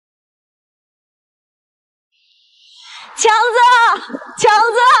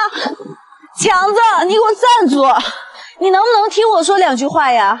强子，你给我站住！你能不能听我说2句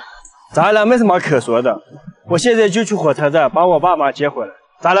话呀？咱俩没什么可说的，我现在就去火车站把我爸妈接回来，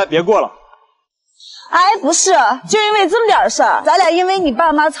咱俩别过了。哎，不是，就因为这么点事儿，咱俩因为你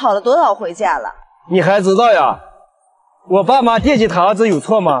爸妈吵了多少回架了？你还知道呀？我爸妈惦记他儿子有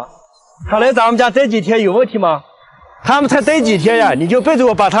错吗？他来咱们家待几天有问题吗？他们才待几天呀，你就背着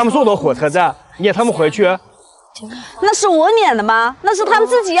我把他们送到火车站，撵他们回去？那是我撵的吗？那是他们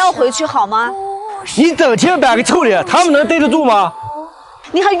自己要回去好吗？你整天摆个臭脸，他们能对得住吗？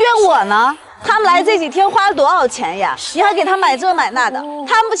你还怨我呢？他们来这几天花了多少钱呀？你还给他买这买那的，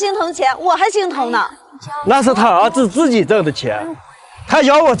他们不心疼钱，我还心疼呢。那是他儿子自己挣的钱，他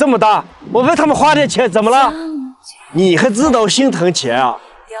养我这么大，我为他们花点钱怎么了？你还知道心疼钱啊？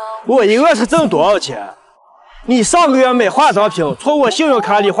我一个月才挣多少钱？你上个月买化妆品从我信用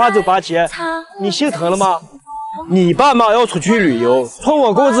卡里划走8000，你心疼了吗？你爸妈要出去旅游，从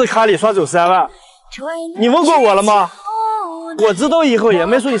我工资卡里刷走3万，你问过我了吗？我知道以后也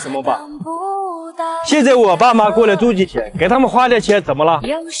没说你什么吧。现在我爸妈过来住几天，给他们花点钱怎么了？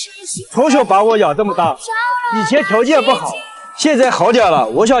从小把我养这么大，以前条件不好，现在好点了，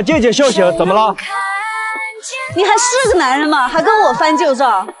我想尽尽孝心，怎么了？你还是个男人吗？还跟我翻旧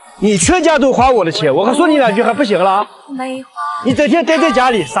账？你全家都花我的钱，我还说你2句还不行了？你整天待在家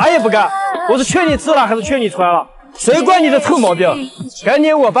里啥也不干，我是劝你吃了还是劝你穿了？谁管你的臭毛病？赶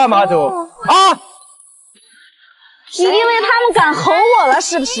紧我爸妈走啊！你因为他们敢吼我了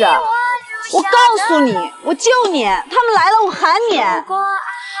是不是？我告诉你，我就撵，他们来了我还撵。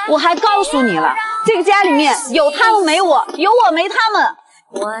我还告诉你了，这个家里面有他们没我，有我没他们。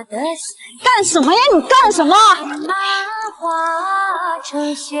干什么呀？你干什么？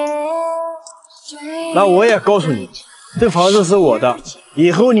那我也告诉你，这房子是我的，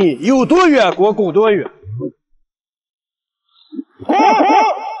以后你有多远给我滚多远。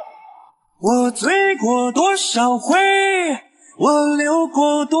我醉过多少回，我流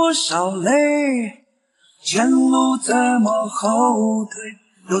过多少泪，前路怎么后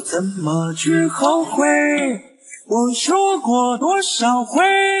退，又怎么去后悔？我说过多少回，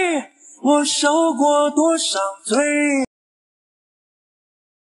我受过多少罪。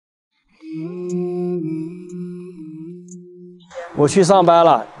我去上班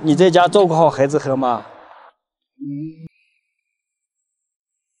了，你在家照顾好孩子和妈。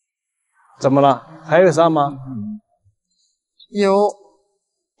怎么了？还有啥吗？有，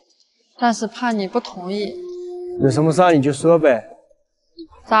但是怕你不同意。有什么事你就说呗。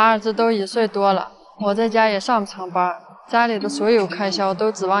咱儿子都1岁多了，我在家也上不成班，家里的所有开销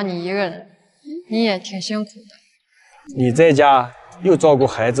都指望你一个人，你也挺辛苦的。你在家又照顾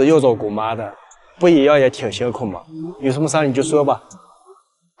孩子又照顾妈的，不一样也挺辛苦吗？有什么事你就说吧。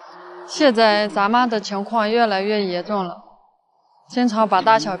现在咱妈的情况越来越严重了，经常把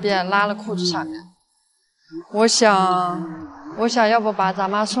大小便拉了裤子上看。我想要不把咱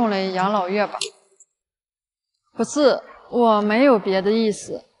妈送来养老院吧。不是，我没有别的意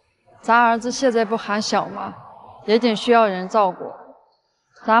思，咱儿子现在不还小吗？也挺需要人照顾。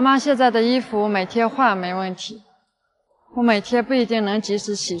咱妈现在的衣服每天换没问题，我每天不一定能及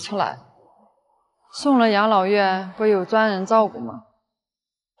时洗出来。送了养老院不有专人照顾吗？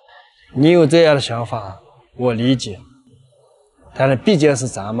你有这样的想法，我理解，但是毕竟是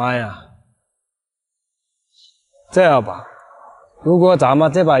咱妈呀。这样吧，如果咱妈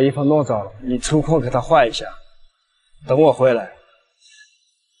再把衣服弄脏了，你抽空给她换一下，等我回来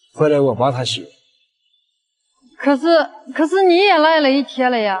我帮她洗。可是你也赖了1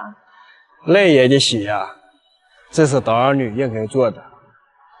天了呀。累也得洗呀，这是当儿女应该做的。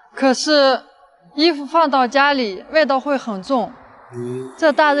可是衣服放到家里味道会很重，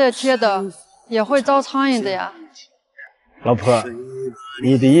这大热天的也会招苍蝇的呀。老婆，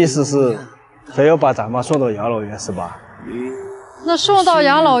你的意思是非要把咱妈送到养老院是吧？那送到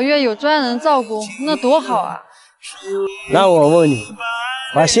养老院有专人照顾，那多好啊！那我问你，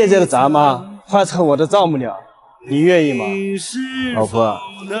把现在的咱妈换成我的丈母娘，你愿意吗？老婆，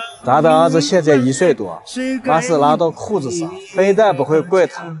咱的儿子现在1岁多，把屎拉到裤子上，非但不会怪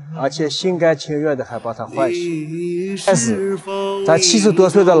他，而且心甘情愿的还帮他换洗。但是咱70多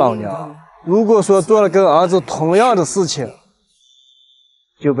岁的老娘，如果说做了跟儿子同样的事情，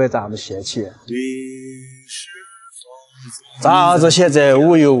就被咱们嫌弃。咱儿子现在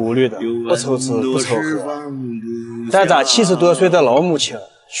无忧无虑的，不愁吃不愁喝，但咱70多岁的老母亲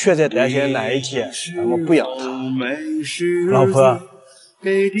却在担心哪一天咱们不养他。老婆，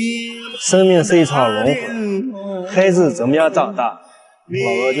生命是一场轮回，孩子怎么样长大，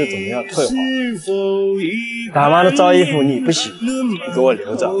老了就怎么样退化。咱妈的脏衣服你不洗，你给我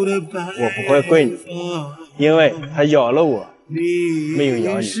留着，我不会怪你。因为他养了我，没有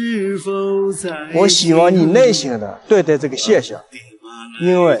养你。我希望你耐心的对待这个现象，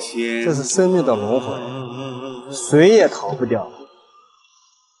因为这是生命的轮回，谁也逃不掉。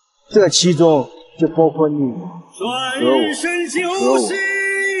这其中就包括你和我。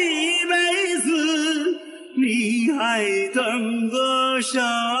你还等得上？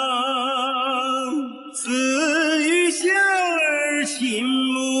赐予小儿情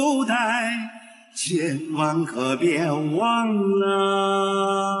牡丹，千万可别忘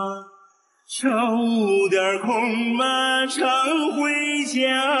了，抽点空马常回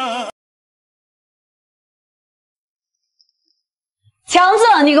家。强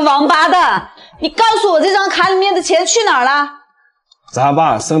子，你个王八蛋！你告诉我这张卡里面的钱去哪儿了？咱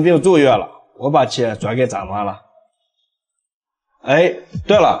爸生病住院了，我把钱转给咱妈了。哎，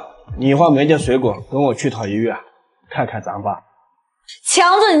对了，你一会儿买点水果，跟我去趟医院看看咱爸。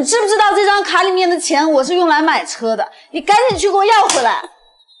强子，你知不知道这张卡里面的钱我是用来买车的？你赶紧去给我要回来！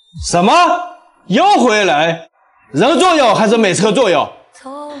什么？要回来？人重要还是买车重要？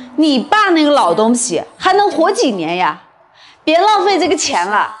你爸那个老东西还能活几年呀？别浪费这个钱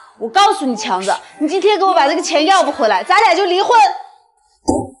了！我告诉你，强子，你今天给我把这个钱要不回来，咱俩就离婚。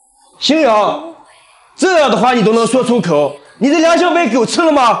星阳，这样的话你都能说出口，你的良心被狗吃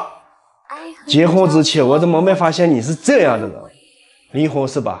了吗？结婚之前我怎么没发现你是这样的人？离婚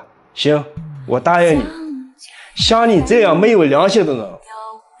是吧？行，我答应你。像你这样没有良心的人，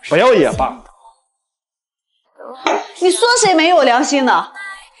不要也罢。你说谁没有良心呢？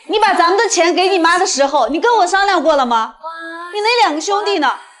你把咱们的钱给你妈的时候，你跟我商量过了吗？你那两个兄弟呢？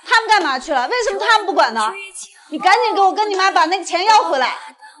他们干嘛去了？为什么他们不管呢？你赶紧给我跟你妈把那个钱要回来！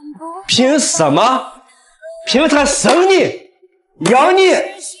凭什么？凭他生你养你？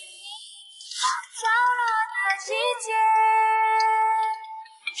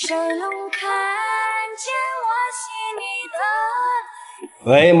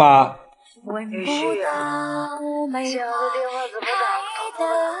喂，妈。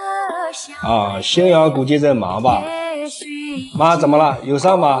啊，星阳估计在忙吧。妈，怎么了？有事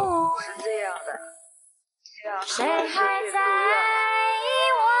吗？是这样的，谁还在意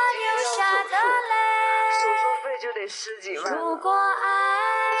我流下的泪？手术费就得10几万，如果爱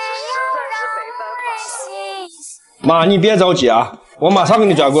实在是没办法。妈，你别着急啊，我马上给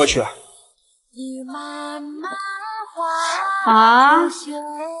你转过去。啊？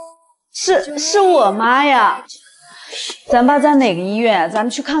是我妈呀！咱爸在哪个医院？咱们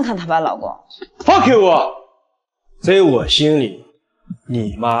去看看他吧，老公。放开我！在我心里，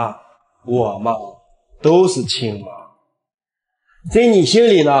你妈、我妈都是亲妈。在你心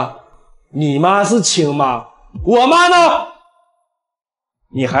里呢，你妈是亲妈，我妈呢？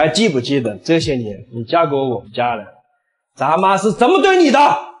你还记不记得这些年你嫁给我们家来，咱妈是怎么对你的？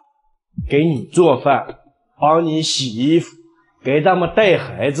给你做饭，帮你洗衣服，给咱们带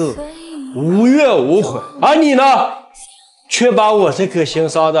孩子，无怨无悔。而你呢，却把我这颗心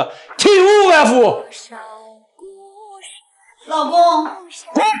伤的体无完肤。老公，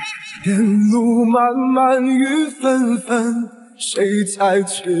前路漫漫雨纷纷，谁在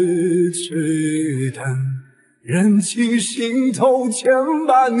痴痴等？忍起心头千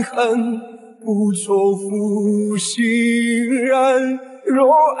般恨，不做负心人。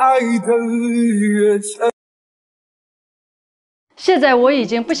若爱的越深。现在我已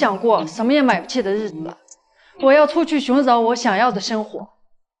经不想过什么也买不起的日子了，我要出去寻找我想要的生活。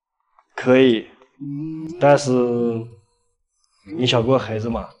可以，但是你想过孩子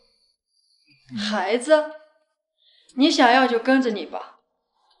吗？孩子，你想要就跟着你吧，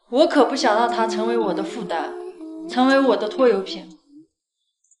我可不想让他成为我的负担，成为我的拖油瓶。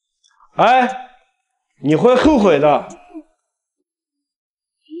哎，你会后悔的。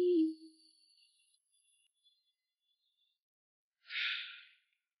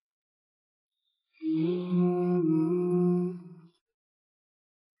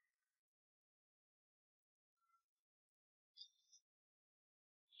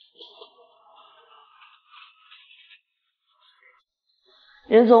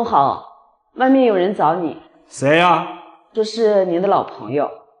任总好，外面有人找你。谁呀？这是您的老朋友。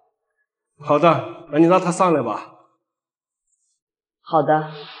好的，那你让他上来吧。好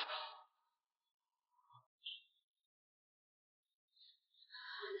的。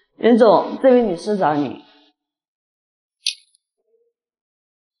任总，这位女士找你。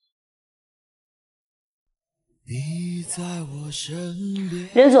你在我身边。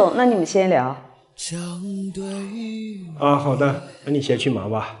任总，那你们先聊。啊，好的，那你先去忙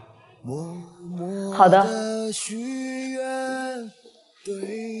吧。好的。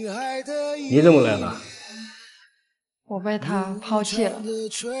你怎么来了？我被他抛弃了，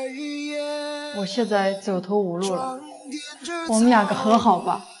我现在走投无路了。我们两个和好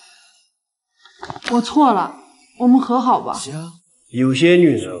吧，我错了，我们和好吧。有些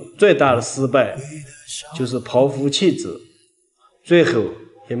女人最大的失败就是抛夫弃子，最后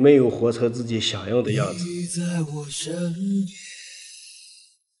也没有活成自己想要的样子。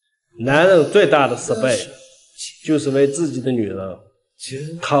男人最大的失败就是为自己的女人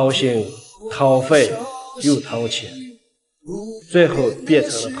掏心掏肺又掏钱，最后变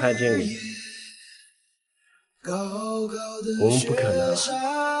成了潘经理。我们不可能，走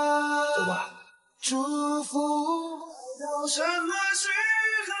吧。祝福到什么时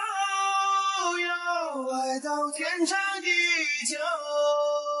候要爱到天长地久，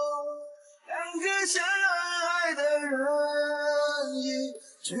两个相爱的人也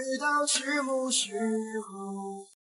知道是某时候